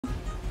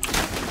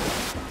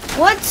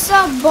What's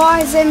up,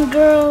 boys and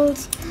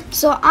girls?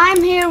 So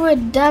I'm here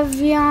with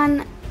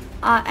Devian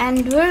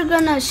and we're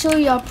gonna show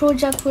you a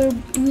project where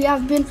we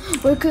have been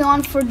working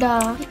on for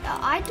the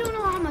I don't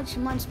know how much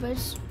months, but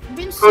it's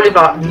been probably so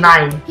about long.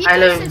 9. He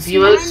Hello thinks it's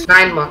viewers,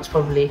 9 months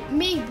probably.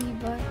 maybe,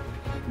 but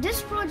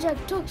this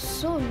project took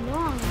so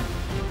long.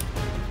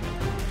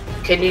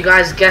 Can you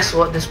guys guess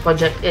what this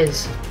project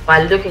is?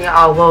 By looking at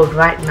our world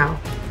right now.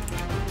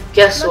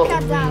 Guess Look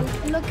what at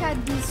that. Look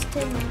at these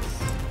things.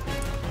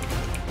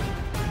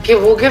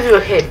 We'll give you a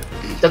hint.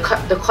 The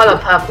color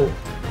purple.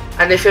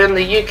 And if you're in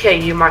the UK,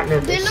 you might know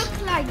They this.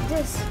 look like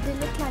this. They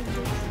look like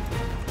this.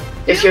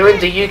 If you're in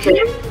the UK,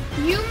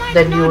 You might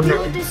then not you'll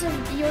know know. this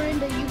if you're in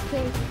the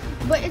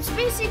UK, but it's No,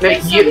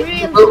 basically some real.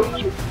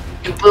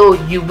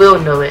 you will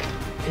know it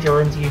if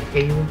you're in the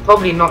UK. You will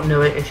probably not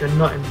know it if you're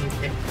not in the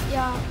UK.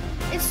 Yeah,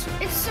 it's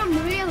some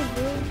real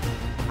world.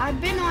 I've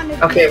been on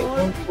it Okay,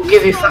 before. we'll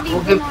give you. Probably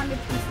We'll been give. on it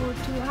before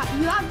too.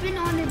 You have been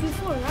on it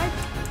before, right?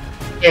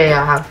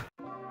 Yeah, I have.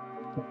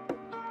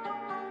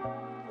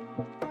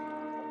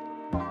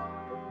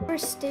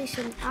 First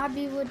station,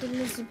 Abbeywood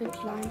Elizabeth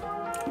line.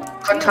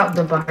 Cut out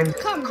the behind.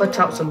 Come Cut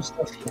here. out some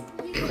stuff.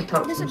 Cut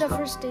out This some is the stuff.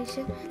 first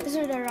station. This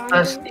is the round.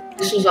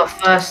 This was our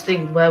first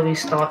thing where we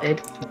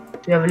started.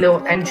 We have a little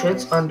Look at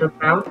entrance this.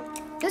 underground.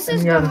 This and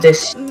is you the have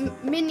this.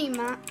 mini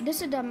map.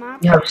 This is the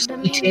map. You have the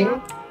main seating.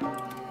 map.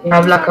 You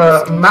have These like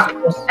are the a map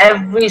of stations.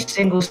 every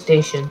single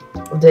station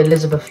of the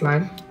Elizabeth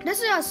line.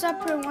 This is a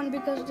separate one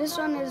because this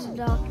one is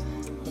the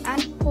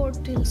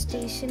Antportal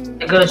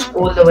station. It goes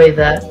all the way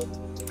there.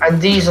 And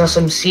these are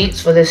some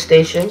seats for this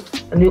station.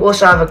 And we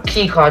also have a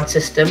key card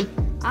system.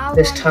 I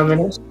This want-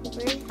 terminus.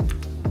 Wait,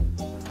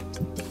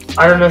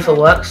 I don't know if it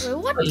works. wait,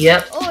 what? But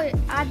yep. Oh,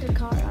 add the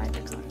car, add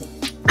the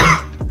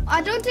car.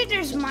 I don't think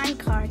there's mine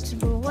cards,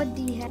 bro. What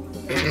the heck?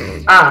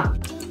 Ah.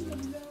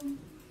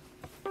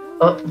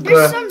 Oh, There's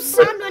bruh. some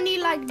sound when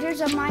you like, there's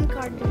a mine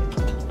card there.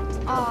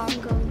 Oh, I'm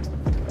going.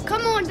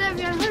 Come on,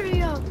 Devian,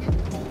 hurry up.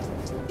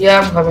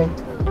 Yeah, I'm coming.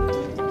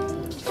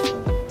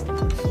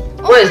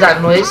 Oh, What is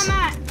that noise? oh,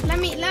 man. Let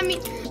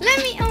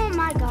me, oh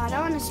my god, I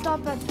want to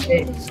stop at the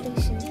Okay. police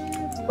station.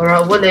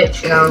 Alright,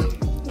 Woolwich now.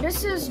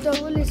 This is the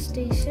Woolwich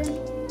station.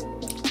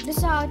 This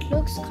is how it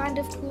looks, kind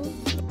of cool.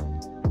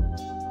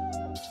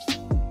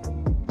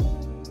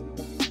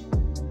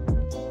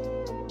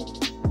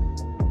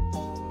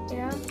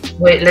 Yeah,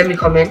 Wait, let me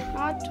come in.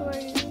 not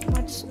very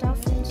much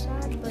stuff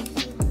inside, but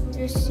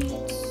there's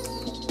seats.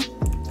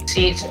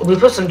 Seats. We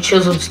put some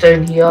chiseled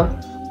stone here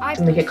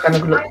to make it kind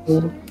of look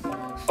cool.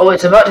 Oh,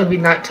 it's about to be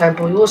nighttime,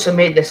 but we also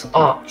made this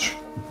arch.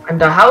 And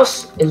the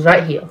house is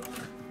right here.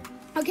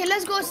 Okay,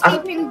 let's go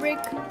sleeping break.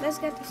 Let's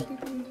get the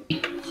sleeping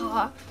break.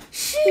 Ha.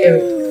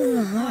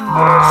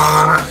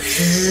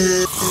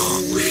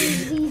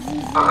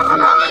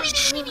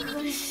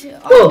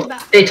 Oh,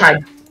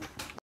 daytime.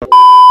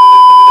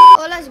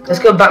 Oh, let's go. Let's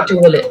go back to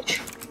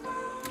Woolwich.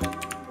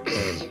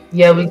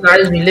 Yeah, we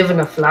live in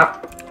a flat.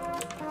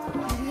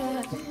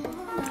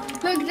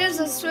 Look, there's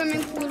a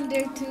swimming pool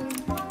there too.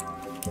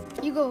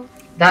 You go.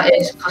 That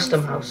is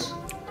custom house.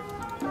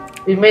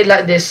 We made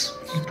like this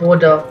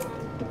border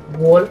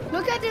wall.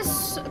 Look at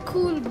this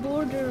cool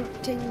border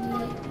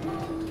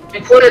thingy. We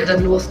call it the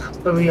North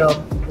Korea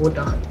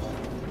border.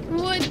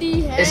 What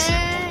the heck?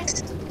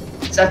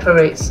 It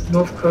separates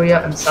North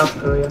Korea and South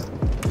Korea.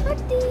 What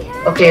the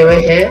heck? Okay,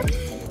 we're here.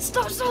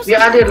 Stop, stop, We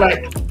stop. added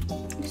like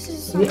This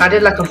is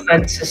a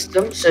fence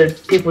system so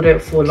people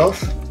don't fall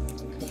off.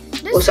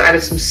 this Also added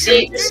is- some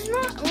seats. There's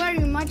not very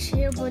much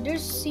here, but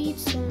there's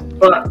seats and.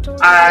 But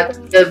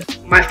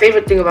my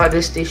favorite thing about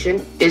this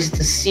station is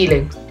the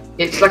ceiling.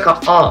 It's like an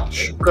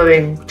arch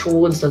going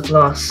towards the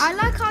glass. I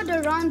like how the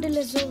roundel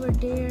is over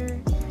there.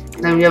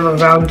 And then we have a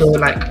round door,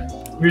 like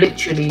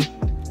literally.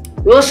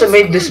 We also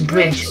made this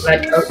bridge,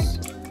 like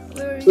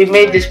we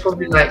made this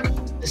probably like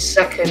the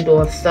second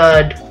or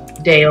third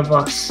day of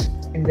us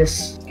in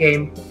this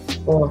game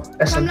or Come,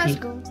 let's SMP.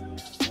 go.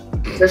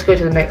 Let's go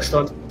to the next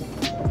one.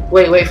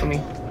 Wait for me.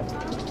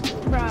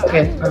 Bruh,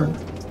 Okay,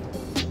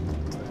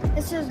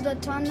 this is the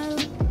tunnel.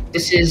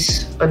 this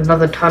is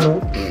another tunnel.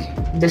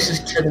 This is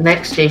to the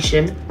next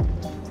station,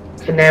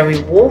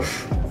 Canary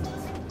Wharf.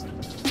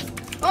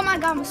 Oh my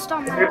god,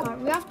 stop my car.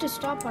 We have to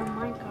stop our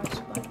mine cars,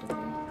 by the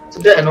way. It's a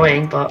bit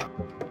annoying, but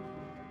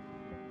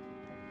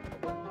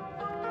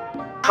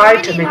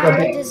tried to Really make like a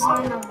the bit.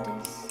 design of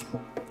this.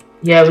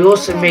 Yeah, we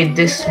also made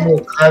this more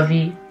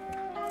curvy.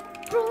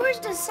 Bro, where's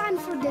the sign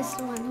for this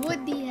one?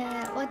 What the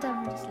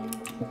whatever is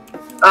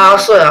I'll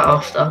sort that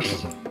after.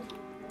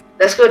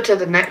 Let's go to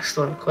the next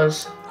one,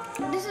 cause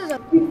This is a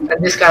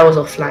this guy was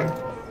offline.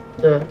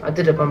 So I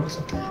did it by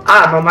myself.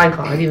 My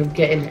minecart. I didn't even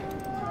get in it.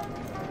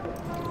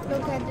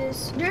 look at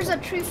this. There's a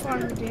tree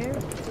farm there.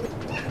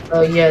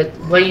 Yeah,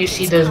 where you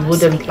see those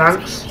wooden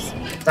planks,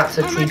 that's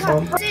a Oh tree my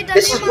farm. god. Say the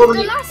This name is of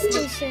probably the last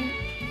station.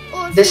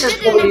 Oh, if this you is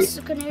didn't, probably- it's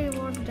Canary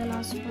Wharf, the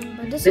last one,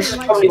 but this this is is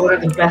White probably one of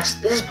Station. the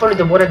best. This is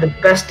probably one of the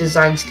best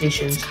design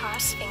stations.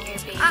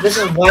 This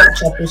is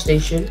Whitechapel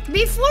Station.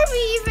 Before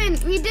we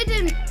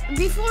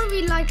before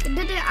we like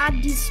didn't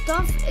add these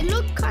stuff, it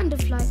looked kind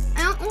of like,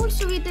 and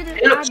also we didn't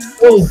It add looks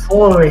so this.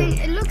 boring.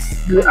 It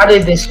looks. We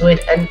added this wood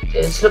and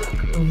it's looked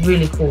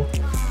really cool.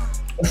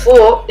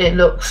 Before, it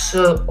looked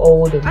so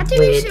old and I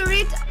think we weird. should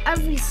rate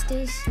every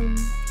station.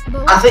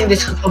 But I think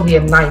this is probably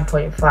a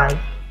 9.5.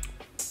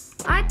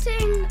 I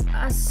think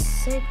a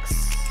 6.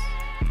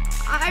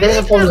 This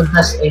is probably the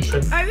best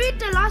station. I rate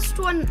the last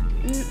one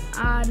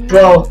 9.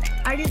 Bro.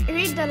 I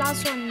rate the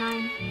last one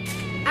 9.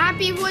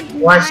 Abbeywood 9.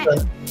 Why so?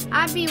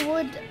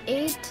 Abbeywood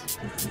 8.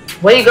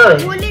 Where you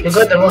going? Woolwich, You're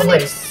going the wrong way.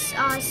 Woolwich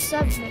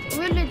 7.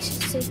 Woolwich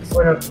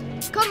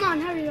 6. Come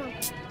on, hurry up.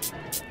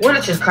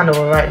 Woolwich is kind of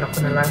alright, not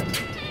gonna lie.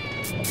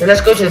 So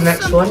let's go to the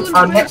next Some one. cool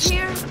Our bridge next,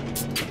 here.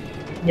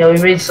 yeah,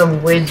 we made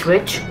some weird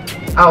bridge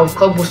out of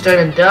cobblestone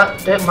and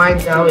dirt. Don't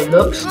mind how it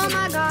looks. Oh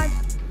my god.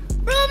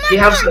 Bro, my We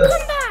have god, some-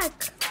 come back.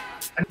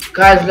 And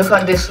guys, look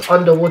at this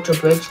underwater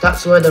bridge.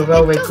 That's where the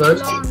railway It took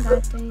goes. long, I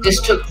think.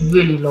 This took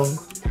really long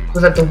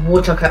because like the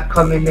water kept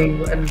coming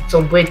in and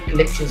some weird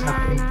glitches Man,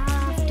 happening. I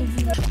have to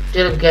do that.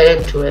 Didn't get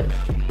into it.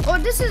 Oh,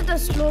 this is the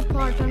slow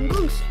part. I'm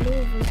going slow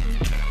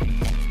with it.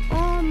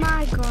 Oh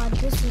my god,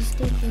 this is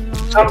taking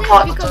long. I Some think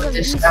parts because of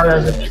this these area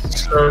is a things. bit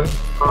slow,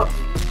 but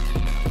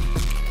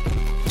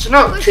it's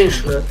not too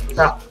slow.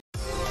 That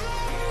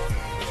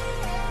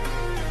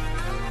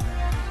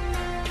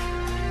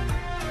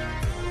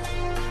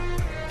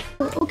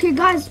Okay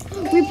guys,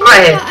 we Right.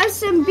 played the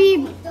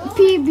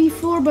SMBP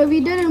before, but we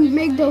didn't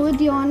make the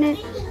video on it.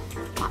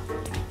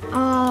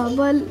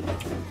 But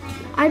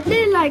I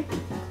played like,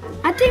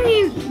 I think we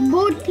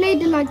both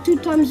played it like 2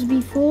 times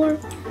before,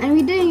 and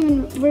we didn't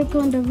even work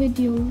on the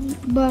video.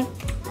 But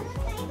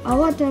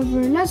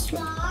whatever. Let's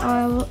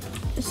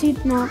see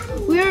it now.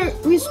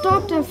 We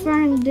stopped at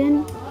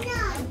Farringdon.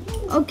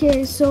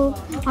 Okay, so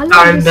I like the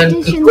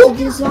Farringdon station's Eco.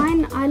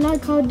 design. I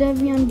like how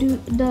Devian did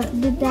that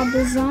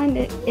design.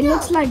 It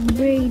looks like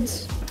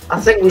braids. I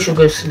think we should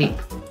go sleep.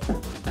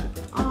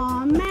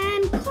 Aw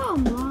man,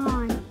 come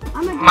on.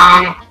 I'm a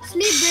Mom.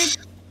 sleep break.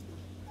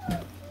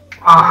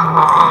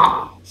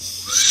 Ah.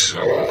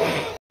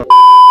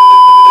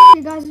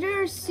 Okay guys, there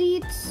are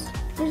seats.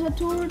 There's a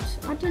torch.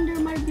 I think there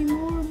might be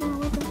more, but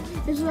whatever.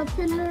 There's a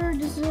pillar.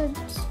 These are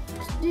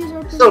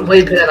It's not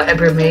way better that I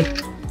ever made.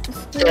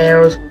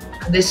 Stairs.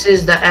 This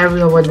is the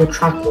area where the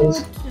track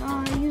is.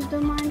 Use the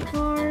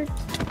minecart.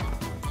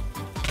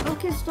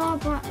 Okay,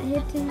 stop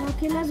hitting.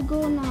 Okay, let's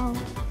go now.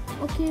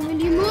 Okay, will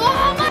you move?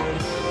 Oh my!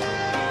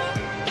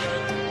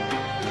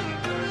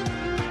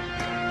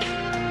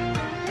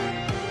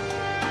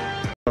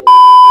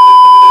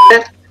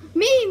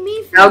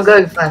 Me first. Now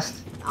going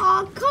fast.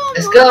 Oh, come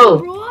Let's on, go.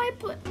 bro. I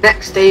put.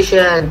 Next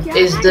station Yeah,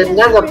 is I the just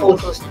nether read.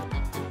 portal.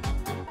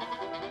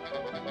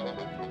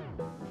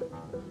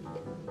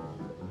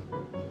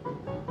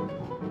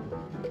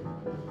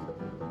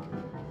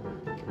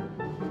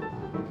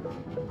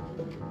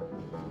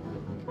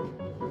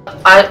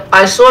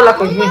 I saw like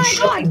a Oh my huge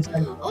shopping god!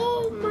 center.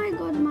 Oh my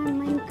god, my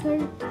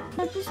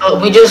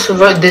minecart. We just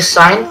wrote this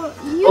sign.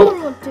 You Oh.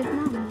 wrote it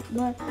now,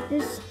 but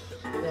this.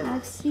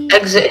 Let's see.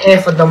 Exit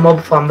here for the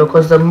mob farm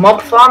because the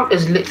mob farm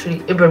is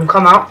literally Ibrahim,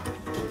 come out.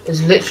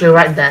 It's literally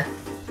right there.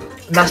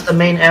 And that's the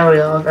main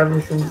area of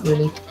everything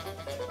really.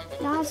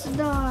 That's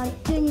the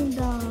thing.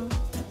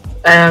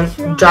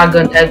 The.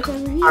 Dragon egg.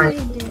 Okay, Fine.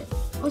 reread it.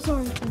 Oh,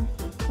 sorry.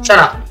 Shut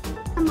up.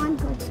 My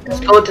minecart's Let's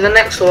gone. go to the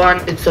next one.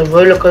 It's a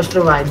roller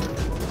coaster ride.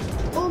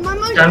 Oh, my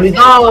minecart. There we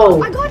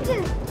go. I got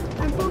it.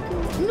 I broke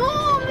it.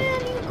 No, man,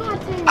 you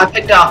got it. I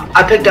picked up.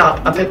 I picked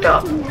up. I picked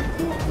up.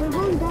 We're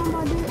going down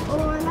by the.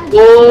 Oh, I like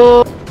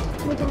Whoa! it.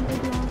 Look at the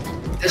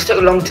glass. This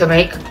took long to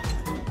make.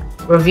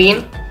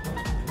 Ravine.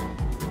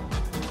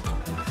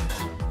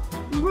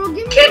 Bro,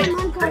 give me Kid, the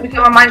let me minecart. get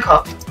my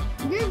minecart.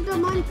 Give the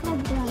minecart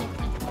back.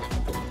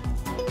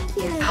 Thank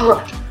you.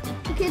 Oh,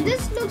 Okay,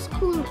 this looks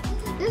cool.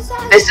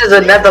 this is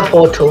another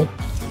portal.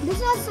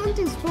 This has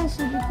something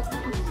special.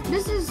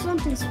 This is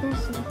something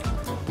special.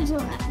 So,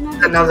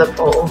 Another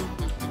portal.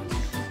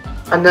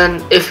 And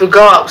then if we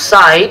go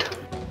outside,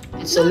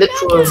 it's a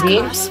literal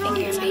ravine. Look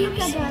at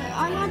that.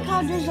 I like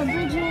how there's a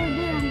bridge over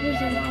there and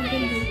there's a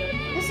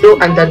building. This is Oh,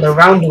 and then the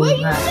rounding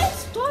Wait, man.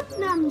 this is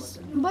Tottenham's,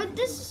 but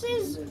this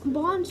is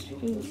Bond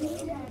Street.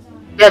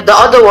 Yeah, the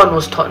other one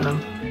was Tottenham.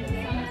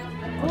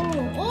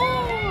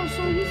 Oh,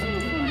 so you said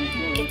it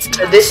from before.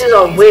 So this is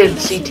a weird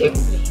seating.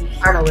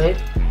 Kind of weird.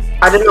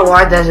 I don't know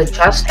why there's a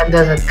chest and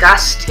there's a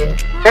gas tier.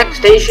 Next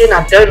station,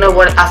 I don't know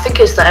what. I think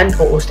it's the end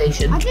portal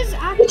station. I just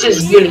Which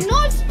is really-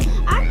 No, it's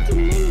Acton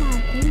Mainland,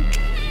 I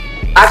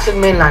think.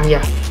 Acton Mainland,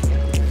 yeah.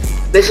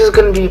 This is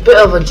gonna be a bit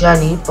of a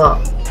journey, but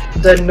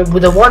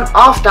the one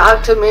after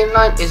Acton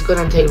Mainland is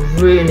gonna take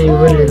really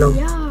long.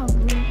 Yeah,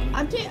 bro.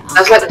 I think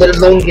That's like the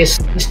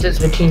longest distance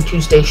between 2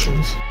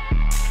 stations.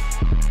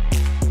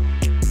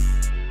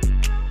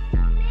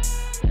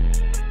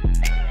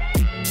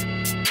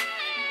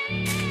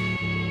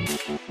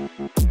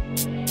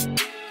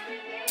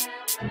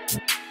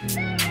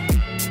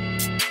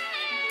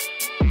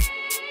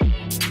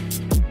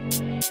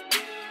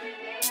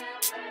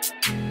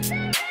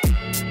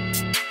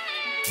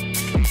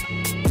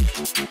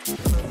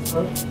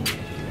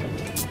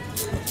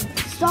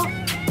 Stop.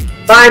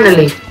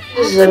 Finally,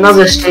 this is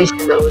another station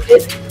that we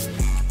did.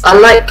 I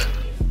like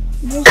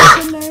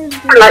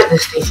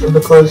this station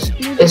because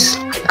it's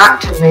an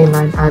active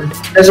mainline and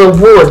there's a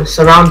wall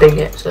surrounding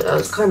it, so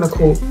that's kind of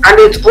cool. And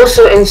it's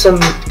also in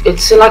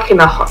it's in like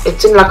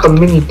a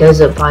mini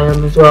desert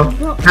biome as well.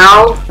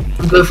 Now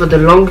we go for the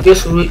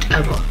longest route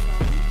ever.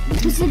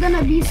 This is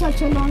gonna be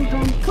such a long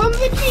time. Come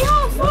with me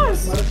off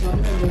first.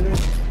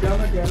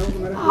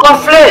 Oh,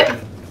 flip!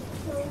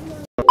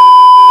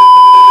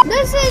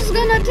 This is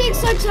gonna take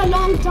such a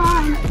long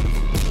time.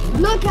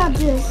 Look at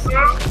this.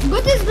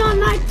 But it's not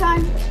night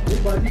time.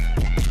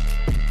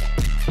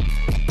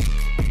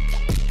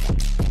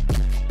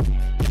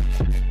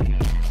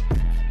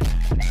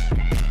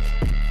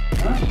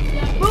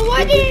 Bro,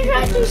 why did you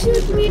try to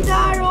shoot me,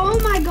 Daro? Oh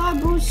my god,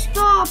 bro,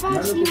 stop.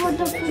 Actually, what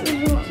the fuck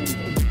is wrong?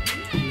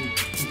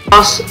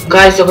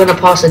 Guys, you're gonna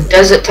pass a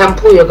desert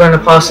temple, you're gonna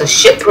pass a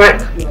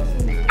shipwreck,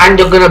 and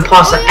you're gonna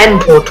pass an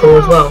end portal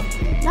as well.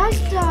 That's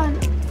the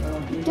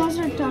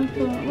desert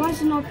temple. Why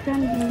is it not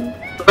friendly?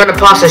 You're gonna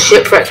pass a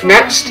shipwreck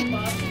next.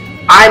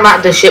 I'm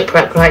at the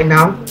shipwreck right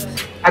now.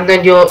 And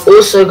then you're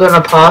also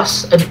gonna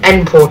pass an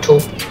end portal.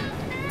 What's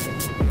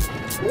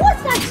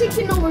that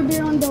chicken over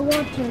there on the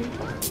water?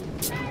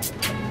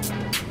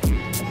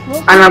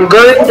 Okay. And I'm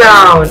going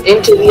down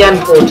into the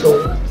end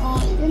portal.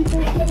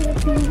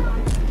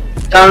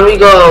 Down we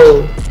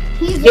go.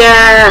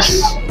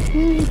 Yes!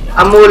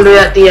 I'm all the way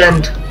at the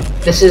end.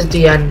 This is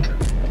the end.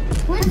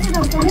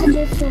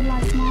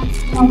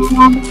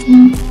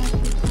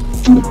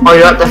 Oh,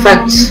 you're at the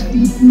fence.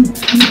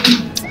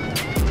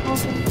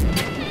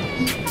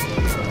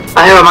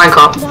 I hear a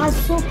minecart.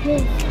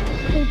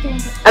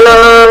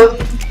 Hello!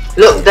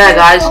 Look there,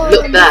 guys.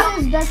 Look there.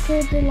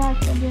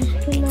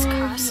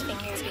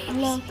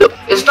 Look,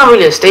 it's not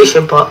really a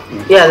station, but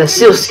yeah, there's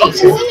still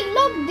seats here.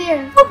 Look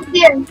there. Look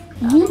there.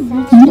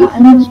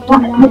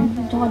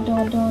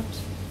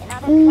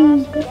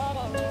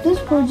 This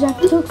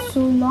project took so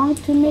long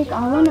to make.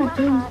 I wanna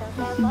think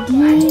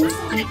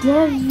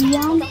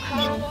Deviant.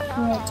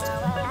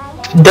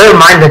 Don't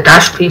mind the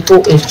dash,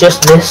 people. It's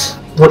just this.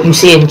 What you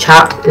see in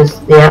chat is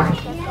there.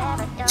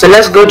 So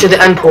let's go to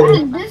the end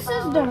portal. This is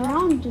the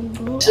roundel,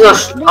 bro. This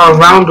is a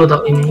roundel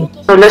that we need.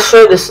 So let's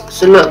show this.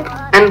 So look,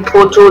 end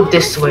portal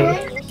this way.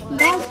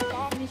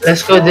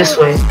 Let's go this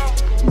way.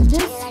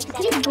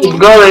 Keep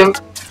going.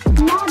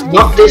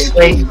 Not this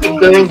way. Keep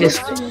going this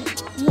way.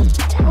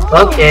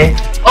 Okay.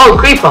 Oh,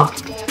 creeper.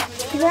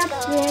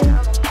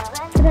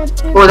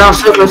 Oh, that was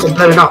so close to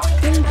blowing up.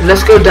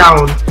 Let's go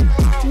down.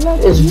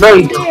 It's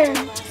very dark.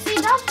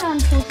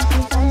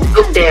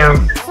 Look there.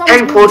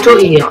 End portal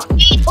here.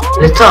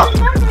 The top.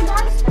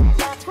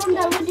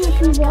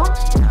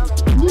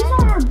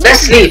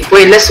 Let's sleep.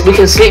 Wait, we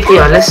can sleep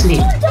here. Let's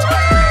sleep.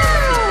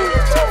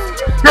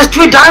 There's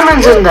 2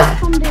 diamonds in there.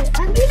 And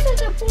this is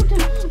the portal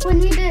when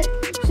we did.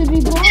 Should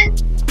we go?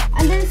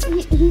 And then he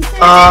said,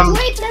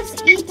 wait, let's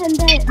eat and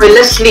then. Wait,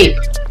 let's sleep.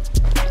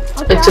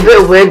 Okay. It's a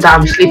bit weird that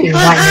I'm sleeping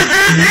right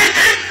next to you.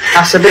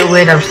 That's a bit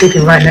weird. I'm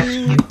sleeping right next to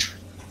you.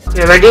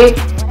 Okay, ready?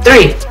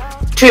 3,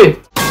 2.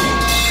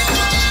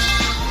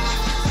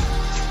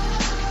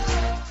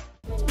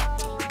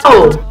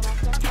 Oh.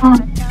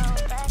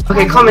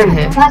 Okay, come in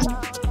here.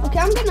 Okay,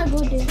 I'm gonna go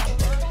there.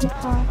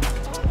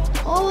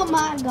 Oh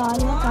my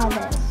god, look at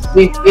this.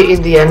 We're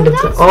in the end of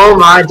the. Oh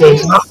my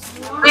days.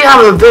 We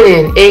haven't been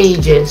in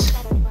ages.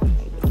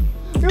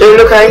 Don't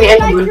look at any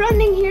like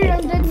running here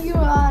and then you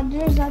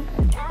there's a.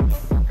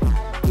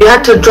 We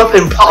had to drop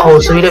in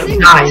potholes so we don't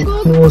die.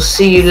 We will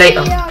see you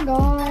later. Yeah,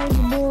 guys,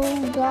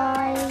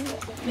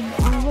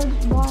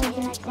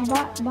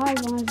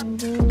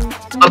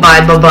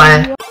 Bye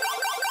bye.